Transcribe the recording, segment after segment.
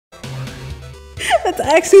That's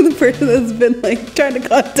actually the person that's been like trying to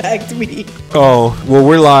contact me. Oh, well,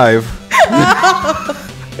 we're live.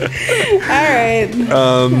 Alright.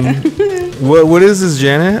 What is this,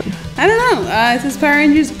 Janet? I don't know. It says Power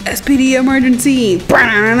Rangers SPD emergency.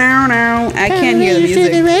 I can't hear the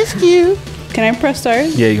music. To the rescue. Can I press start?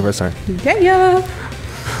 Yeah, you can press start. Yeah.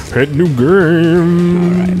 Hit new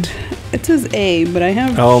game. Alright. It says A, but I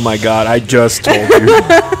have... Oh my god, I just told you.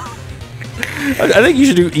 I think you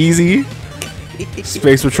should do easy.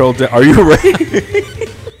 Space Patrol. Are you ready?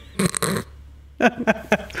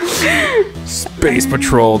 Space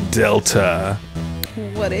Patrol Delta.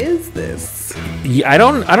 What is this? Yeah, I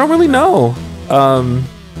don't really know.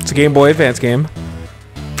 It's a Game Boy Advance game.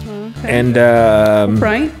 Okay. And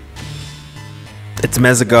Right? it's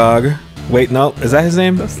Mesogog. Wait, no, is that his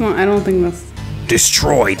name? That's not... I don't think that's...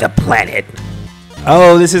 Destroy the planet.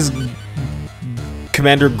 Oh, this is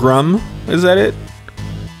Commander Grum. Is that it?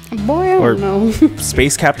 Boy, I don't know.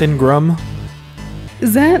 Space Captain Grum.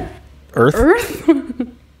 Is that... Earth?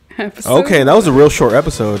 Episode? Okay, that was a real short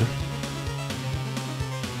episode.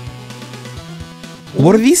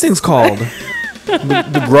 What are these things called?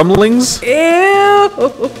 the Grumlings? Ew!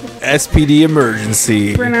 SPD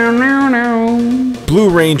emergency. Blue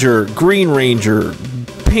Ranger, Green Ranger,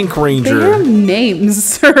 Pink They Ranger. have names,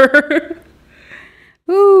 sir.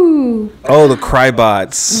 Ooh. Oh, the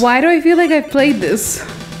Crybots. Why do I feel like I've played this?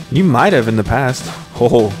 You might have in the past.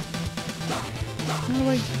 Oh, How do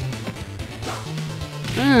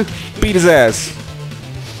I... beat his ass.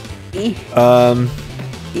 Eh, Um.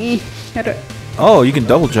 eh. How do I... Oh, you can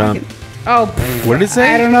double jump. Oh, What did it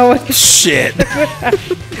say? I don't know what... Shit.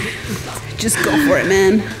 Just go for it,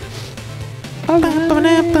 man. Oh,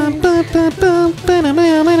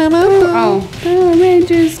 Power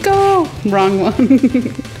Rangers, go! Wrong one.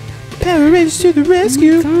 Power Rangers to the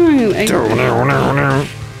rescue. I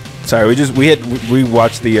Sorry, we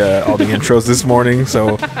watched the all the intros this morning,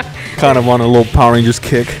 so kind of on a little Power Rangers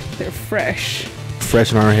kick, They're fresh.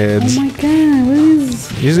 fresh in our heads. Oh my god, what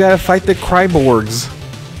is... You just gotta fight the Cryborgs.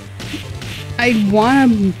 I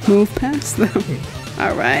want to move past them.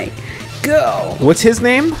 Alright, go! What's his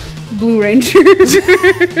name? Blue Ranger.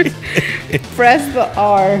 Press the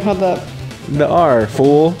R. Hold up. The R,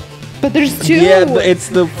 fool. But there's two. Yeah, it's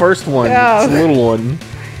the first one. Oh. It's the little one.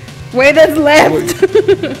 Wait, that's left.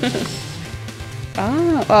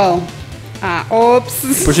 Oh.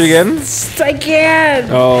 Oops. Push it again. I can't.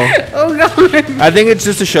 Oh. Oh god. I think it's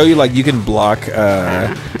just to show you like you can block.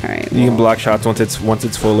 Alright. You can block shots once it's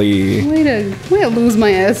fully. Way to lose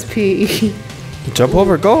my SP. Jump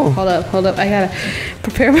over, go. Hold up. I gotta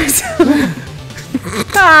prepare myself.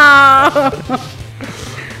 Oh.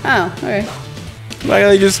 Oh, alright. Like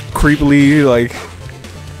they just creepily like.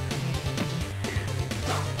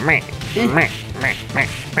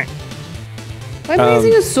 Why am I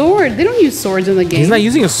using a sword? They don't use swords in the game. He's not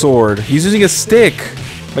using a sword. He's using a stick,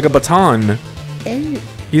 like a baton. Ew.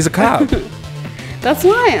 He's a cop. That's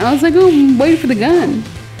why. I was like, oh, I'm waiting for the gun.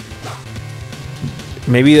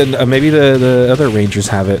 Maybe the other Rangers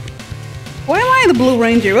have it. Why am I the Blue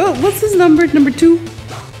Ranger? Oh, what's his number? Number 2?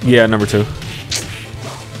 Yeah, number 2.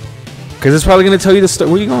 Because it's probably gonna tell you the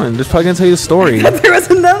story. Where are you going? It's probably gonna tell you the story. There was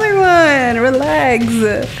another one.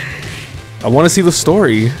 Relax. I want to see the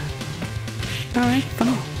story. All right,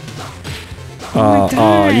 fine. Oh my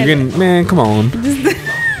God. You can, man. Come on.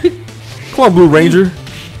 Come on, Blue Ranger.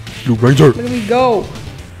 Blue Ranger. Where do we go?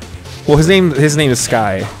 Well, his name is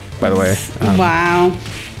Sky, by the way. Wow.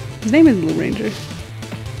 His name is Blue Ranger.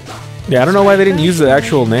 Yeah, I don't know why they didn't use the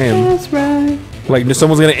actual name. That's right. Like,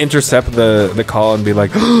 someone's gonna intercept the call and be like,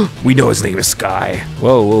 oh, "We know his name is Sky."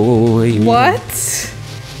 Whoa, wait. What?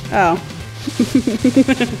 Oh.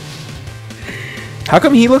 How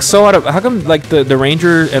come he looks so out of? How come like the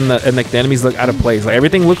Ranger and the enemies look out of place? Like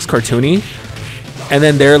everything looks cartoony, and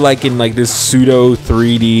then they're like in like this pseudo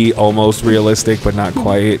 3D, almost realistic, but not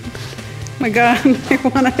quite. Oh my God, I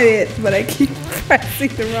want to hit, but I keep pressing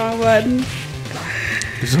the wrong button.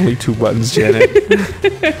 There's only 2 buttons, Janet.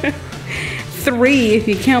 3 if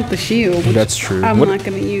you count the shield. Which That's true. I'm not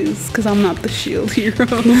gonna use because I'm not the shield hero.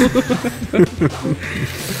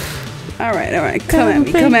 All right.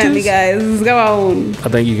 Come at me, guys. Go on. I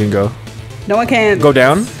think you can go. No, I can't. Go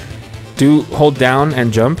down. Hold down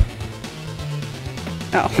and jump.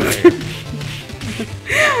 Oh.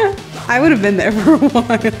 I would have been there for a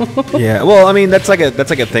while. Yeah. Well, I mean that's like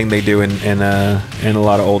a thing they do in a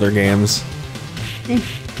lot of older games.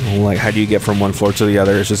 Like how do you get from one floor to the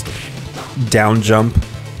other? It's just down jump. Oh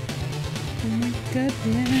my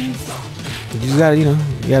goodness. You just gotta,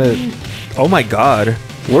 oh my God.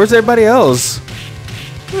 Where's everybody else?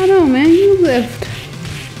 I don't know, man. You lift.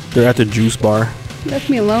 They're at the juice bar. Left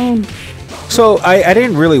me alone. So I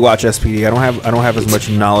didn't really watch SPD. I don't have as much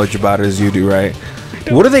knowledge about it as you do, right?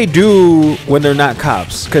 What do they do when they're not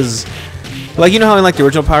cops? Because, like, you know how in like the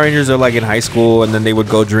original Power Rangers, they're like in high school and then they would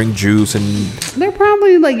go drink juice and. They're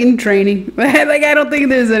probably like in training. Like, I don't think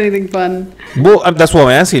there's anything fun. Well, that's what I'm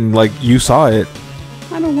asking. Like, you saw it.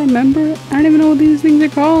 I don't remember. I don't even know what these things are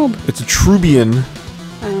called. It's a Trubian.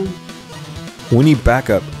 We need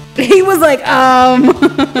backup. He was like,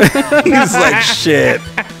 He was like, shit.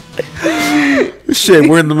 Shit,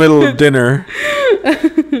 we're in the middle of dinner.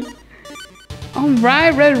 All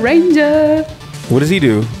right, Red Ranger. What does he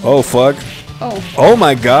do? Oh, fuck. Oh. Oh,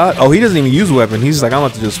 my God. Oh, he doesn't even use a weapon. He's like, I'm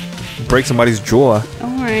about to just break somebody's jaw.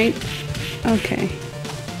 All right. Okay.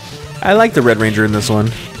 I like the Red Ranger in this one.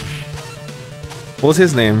 What's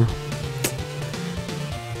his name?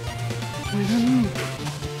 I don't know.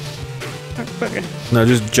 Okay. No,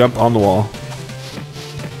 just jump on the wall.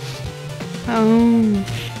 Oh.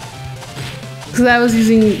 Because I was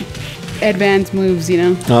using advanced moves, you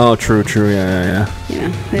know. Oh, true. Yeah.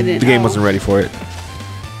 Yeah, they didn't. The game wasn't ready for it.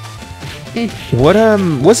 Eh.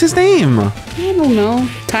 What's his name? I don't know.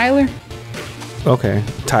 Tyler. Okay,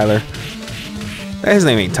 Tyler. His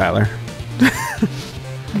name ain't Tyler.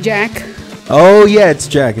 Jack. Oh yeah, it's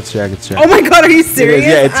Jack. Oh my God, are you serious?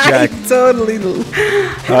 Yeah, it's Jack. I totally.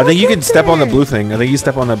 I think you can step on the blue thing. I think you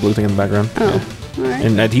step on that blue thing in the background. Oh, Yeah. all right.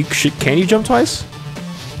 And can you jump twice?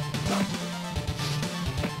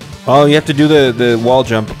 Oh, you have to do the wall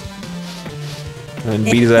jump and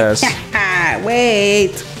beat his ass.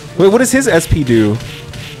 Wait. Wait, what does his SP do?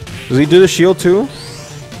 Does he do the shield too?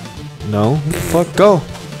 No. Fuck, go.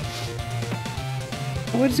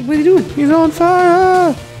 What are you doing? He's on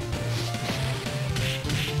fire.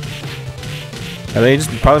 Are they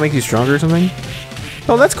just probably make you stronger or something?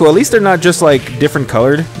 Oh, that's cool. At least they're not just like different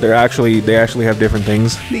colored. They actually have different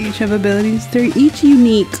things. They each have abilities. They're each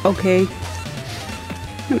unique. Okay.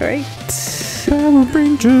 All right. Power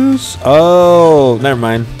Rangers. Oh, never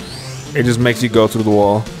mind. It just makes you go through the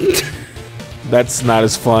wall. That's not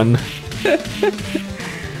as fun.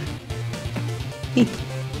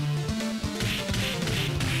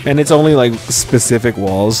 And it's only like specific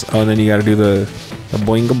walls. Oh, and then you gotta do the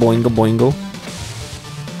boinga boinga boingo.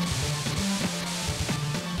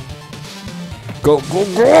 Go.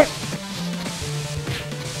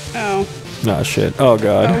 Oh. Oh shit. Oh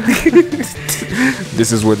god.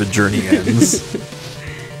 This is where the journey ends.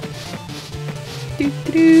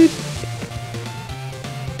 Doo-doo-doo.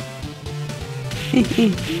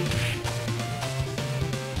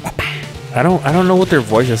 I don't know what their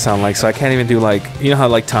voices sound like, so I can't even do like, you know how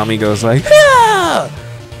like Tommy goes like, ah,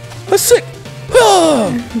 I'm sick, ah,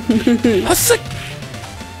 I'm sick,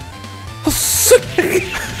 I'm sick,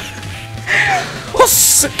 I'm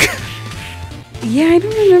sick. Yeah, I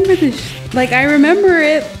don't remember this. Like, I remember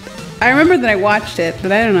it. I remember that I watched it,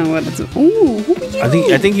 but I don't know what it's. Ooh, who are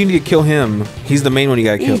you? I think you need to kill him. He's the main one you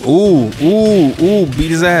gotta kill. Ooh, beat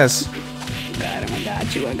his ass. Got him. I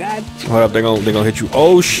got you. Hold up, they're gonna hit you.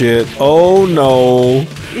 Oh shit. Oh no.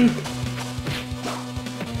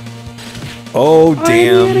 Oh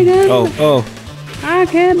damn. Oh. I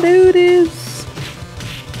can't do this.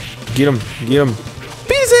 Get him.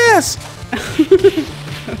 Beat his ass.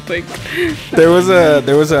 Like, There was go.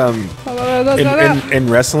 in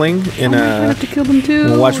wrestling in I have to kill them too.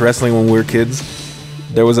 when we watched wrestling when we were kids.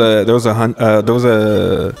 There was a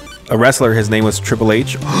wrestler. His name was Triple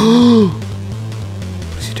H. What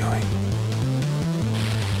is he doing?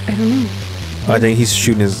 I don't know. I think he's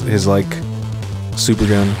shooting his like super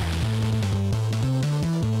gun.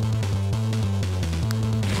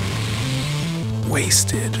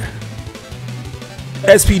 Wasted.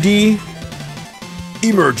 SPD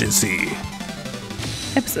emergency.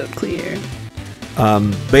 Episode clear.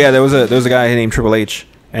 But yeah, there was a guy named Triple H,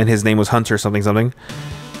 and his name was Hunter something.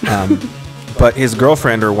 But his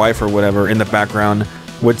girlfriend or wife or whatever in the background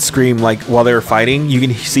would scream like while they were fighting. You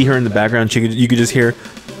can see her in the background. You could just hear,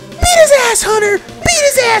 "Beat his ass, Hunter! Beat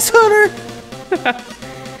his ass, Hunter!"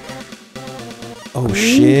 Oh Green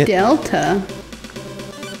shit! Delta.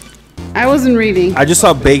 I wasn't reading. I just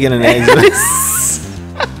saw bacon and eggs.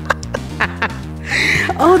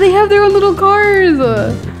 Oh, they have their own little cars.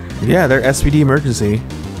 Yeah, they're SPD emergency.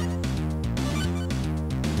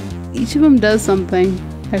 Each of them does something,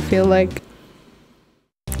 I feel like.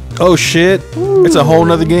 Oh shit! Ooh. It's a whole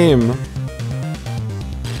nother game.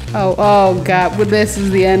 Oh god, well, this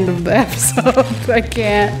is the end of the episode. I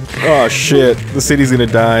can't. Oh shit! The city's gonna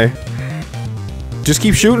die. Just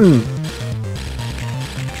keep shooting.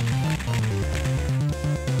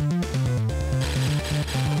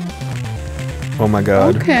 Oh my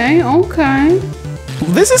god. Okay.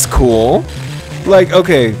 This is cool. Like,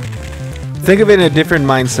 okay, think of it in a different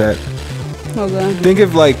mindset. Oh god. Think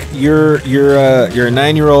of like you're a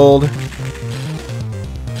 9-year-old,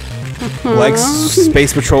 like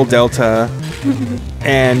Space Patrol Delta,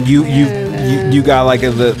 and you got like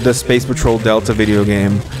the Space Patrol Delta video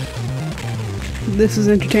game. This is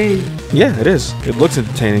entertaining. Yeah, it is. It looks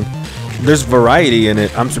entertaining. There's variety in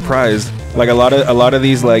it. I'm surprised. Like a lot of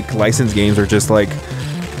these like licensed games are just like,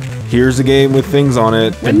 here's a game with things on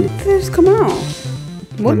it. When did this come out?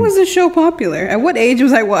 When was this show popular? At what age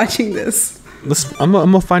was I watching this? I'm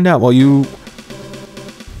gonna find out while you.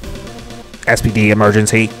 SPD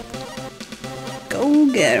emergency. Go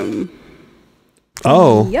get him.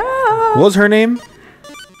 Oh. Yeah. What was her name?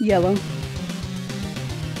 Yellow.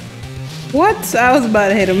 What? I was about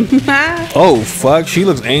to hit him. Oh fuck! She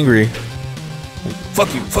looks angry. Like,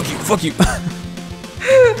 fuck you! Fuck you! Fuck you!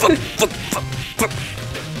 fuck!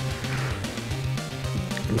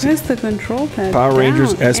 Press the control pad. Power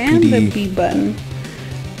Rangers down SPD. And the B button.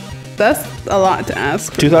 That's a lot to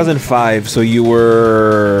ask. 2005. So you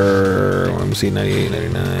were. Let me see. 98,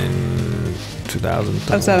 99,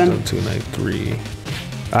 2000, 07. 2003.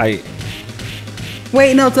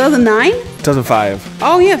 Wait, no, 2009? 2005.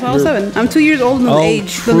 Oh yes, I was 7. I'm 2 years older than the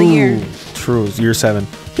age, than the year. True. Year 7.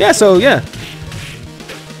 Yeah. So yeah.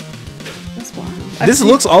 That's wild. This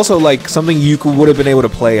looks also like something you would have been able to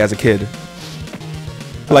play as a kid.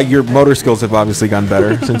 Like your motor skills have obviously gotten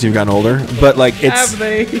better since you've gotten older, but like it's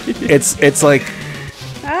like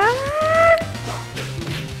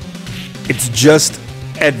it's just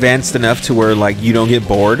advanced enough to where like you don't get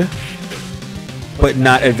bored, but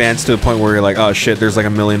not advanced to the point where you're like, oh shit, there's like a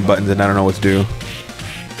million buttons and I don't know what to do.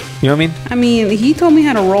 You know what I mean? I mean, he told me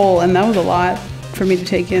how to roll, and that was a lot for me to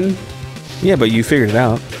take in. Yeah, but you figured it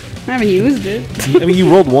out. I haven't used it. I mean, you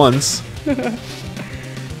rolled once. Hit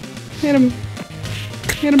him.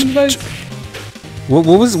 Hit him in the face.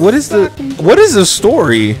 What is the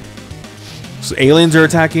story? So aliens are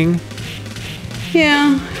attacking.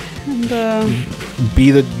 Yeah, and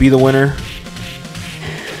Be the winner.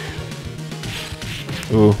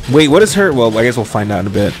 Ooh, wait, what is her? Well, I guess we'll find out in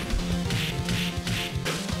a bit.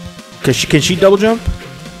 Can she double jump?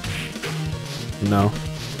 No.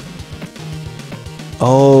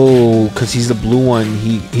 Oh, cause he's the blue one.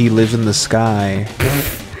 He lives in the sky.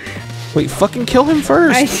 Wait, fucking kill him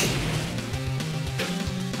first.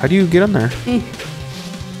 How do you get on there?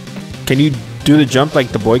 Can you do the jump like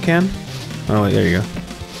the boy can? Oh, wait, there you go.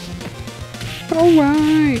 All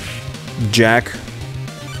right. Jack.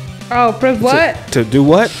 Oh, press what? To do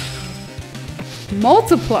what?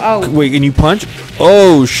 Multiply. Oh. Wait, can you punch?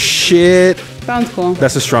 Oh, shit. Sounds cool.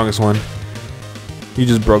 That's the strongest one. You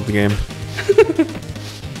just broke the game.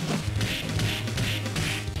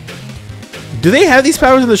 Do they have these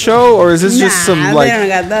powers in the show, or is this just some like? They don't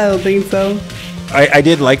got that. I don't think so. I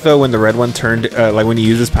did like though when the red one turned like when he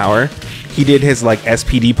used his power, he did his like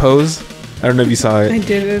SPD pose. I don't know if you saw it. I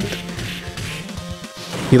didn't.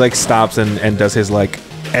 He like stops and does his like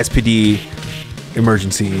SPD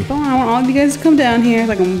emergency. Come on, I want all of you guys to come down here.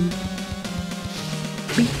 Like I'm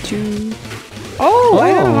beat you. Oh,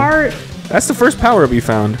 I got a heart. That's the first power up you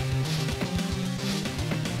found.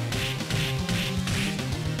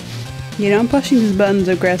 You know, I'm pushing these buttons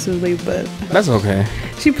aggressively, but that's okay.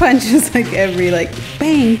 She punches like every like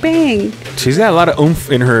bang bang. She's got a lot of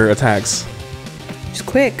oomph in her attacks. She's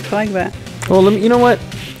quick. I like that. Well, let me. You know what?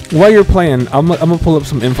 While you're playing, I'm gonna pull up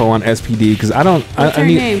some info on SPD because I don't. What's her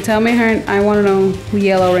name? Tell me her. I want to know who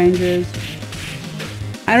Yellow Ranger is.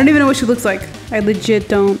 I don't even know what she looks like. I legit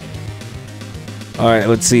don't. All right,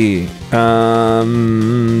 let's see.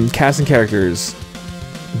 Cast and characters.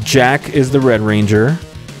 Jack is the Red Ranger.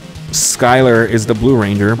 Skylar is the Blue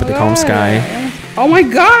Ranger, but they call him Sky. Oh my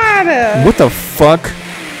god! What the fuck?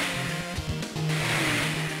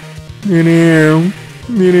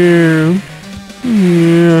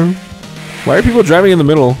 Why are people driving in the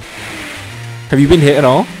middle? Have you been hit at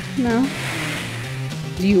all? No.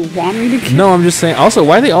 Do you want me to kill? No, I'm just saying. Also,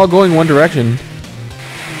 why are they all going one direction?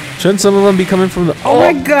 Shouldn't some of them be coming from the... Oh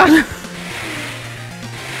my god!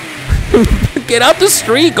 Get out the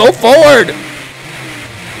street! Go forward!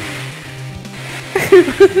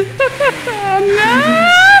 Oh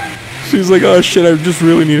no! She's like, oh shit, I just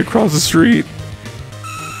really need to cross the street.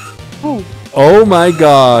 Oh. Oh my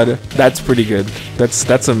god. That's pretty good. That's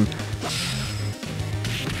some...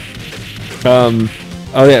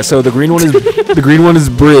 Oh yeah, so the green one is... the green one is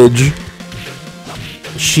Bridge.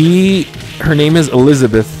 Her name is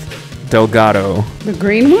Elizabeth Delgado. The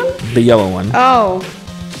green one? The yellow one. Oh.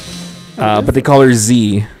 But they call her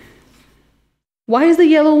Z. Why is the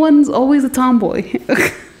yellow one's always a tomboy?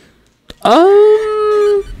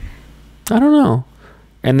 I don't know.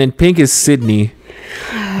 And then pink is Sydney.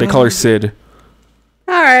 They call her Sid.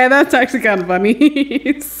 All right, that's actually kind of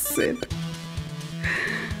funny. Sid.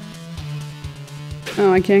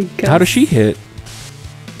 Oh, I can't. How does she hit?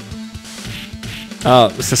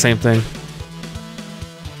 Oh, it's the same thing.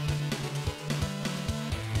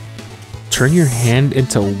 Turn your hand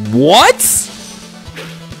into what?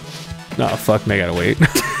 Oh, fuck me, I gotta wait.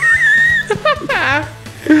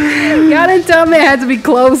 Y'all didn't tell me I had to be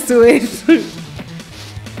close to it.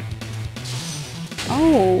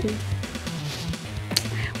 Oh.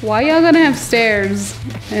 Why y'all gonna have stairs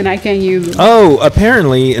and I can't use them? Oh,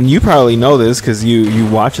 apparently, and you probably know this because you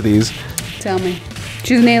watch these. Tell me.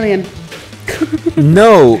 She's an alien.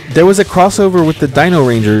 No, there was a crossover with the Dino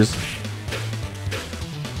Rangers.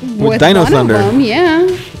 With Dino Thunder. Yeah.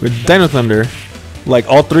 With Dino Thunder. Like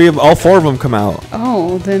all four of them come out.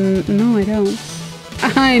 Oh, then no, I don't.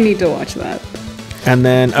 I need to watch that. And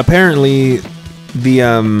then apparently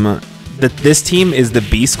this team is the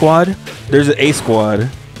B squad. There's an A squad.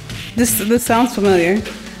 This sounds familiar.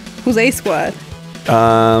 Who's A squad?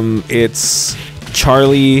 It's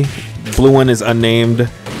Charlie. Blue one is unnamed.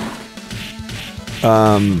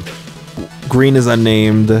 Green is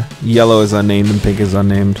unnamed. Yellow is unnamed, and pink is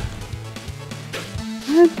unnamed.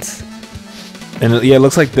 What? And yeah, it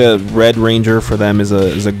looks like the Red Ranger for them is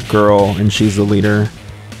a girl, and she's the leader.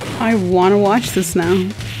 I want to watch this now.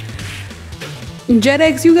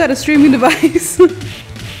 JetX, you got a streaming device?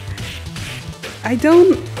 I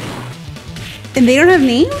don't. And they don't have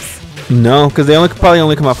names? No, because they probably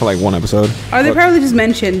only come out for like one episode. Are they probably just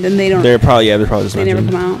mentioned and they don't? They're probably just they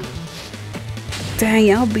mentioned. Never come out. Dang,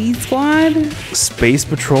 y'all B Squad. Space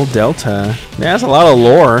Patrol Delta. Yeah, that's a lot of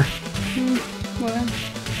lore. What?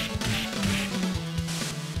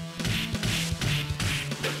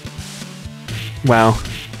 Wow.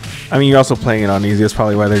 I mean, you're also playing it on easy. That's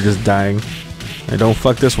probably why they're just dying. Hey, don't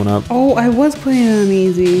fuck this one up. Oh, I was playing it on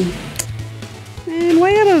easy. Man,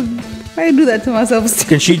 why you do that to myself?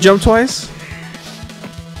 Can she jump twice?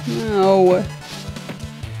 No.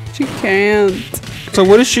 She can't. So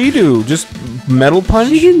what does she do? Just metal punch?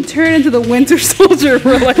 She can turn into the Winter Soldier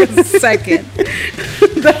for like a second.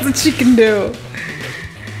 That's what she can do.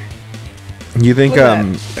 You think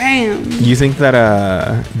Bam. You think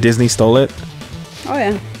that Disney stole it? Oh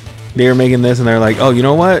yeah. They were making this and they're like, oh, you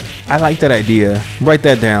know what? I like that idea. Write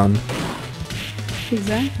that down.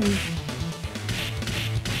 Exactly.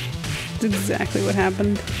 That's exactly what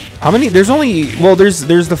happened. How many? There's only there's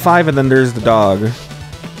the 5 and then there's the dog.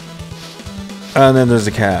 And then there's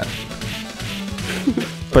the cat.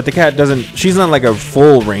 But the cat doesn't. She's not like a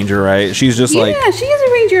full ranger, right? She's just like. Yeah, she is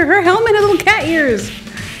a ranger. Her helmet has little cat ears.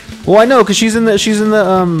 Well, I know because she's in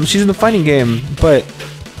the fighting game. But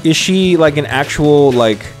is she like an actual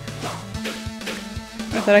like?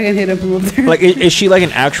 I thought I could hit him from up there. Like, is she like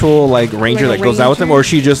an actual like ranger Like that goes out with them, or is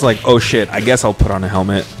she just like, oh shit, I guess I'll put on a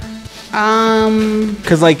helmet?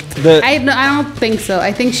 Because like I don't think so.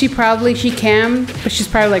 I think she can, but she's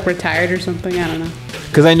probably like retired or something. I don't know.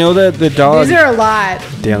 Because I know that the dog. These are a lot.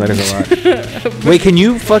 Damn, that is a lot. Wait, can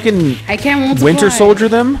you fucking? I can't multiply. Winter Soldier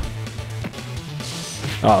them?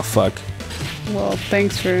 Oh fuck. Well,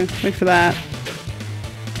 thanks for that.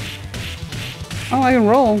 Oh, I can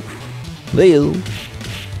roll. Leo.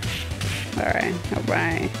 All right.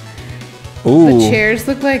 Ooh. The chairs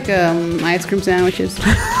look like ice cream sandwiches.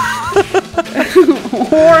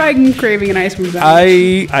 Or I'm craving an ice cream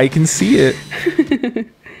sandwich. I can see it.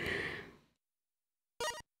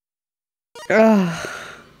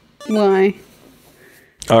 Why?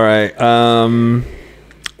 All right.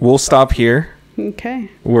 We'll stop here. Okay.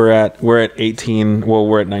 We're at 18. Well,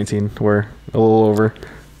 we're at 19. We're a little over.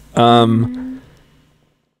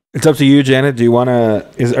 It's up to you, Janet. Do you want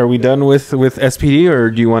to? Are we done with SPD,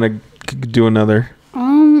 or do you want to do another?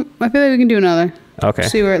 I feel like we can do another. Okay.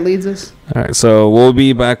 See where it leads us. All right. So we'll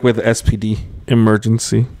be back with SPD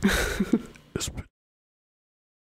emergency.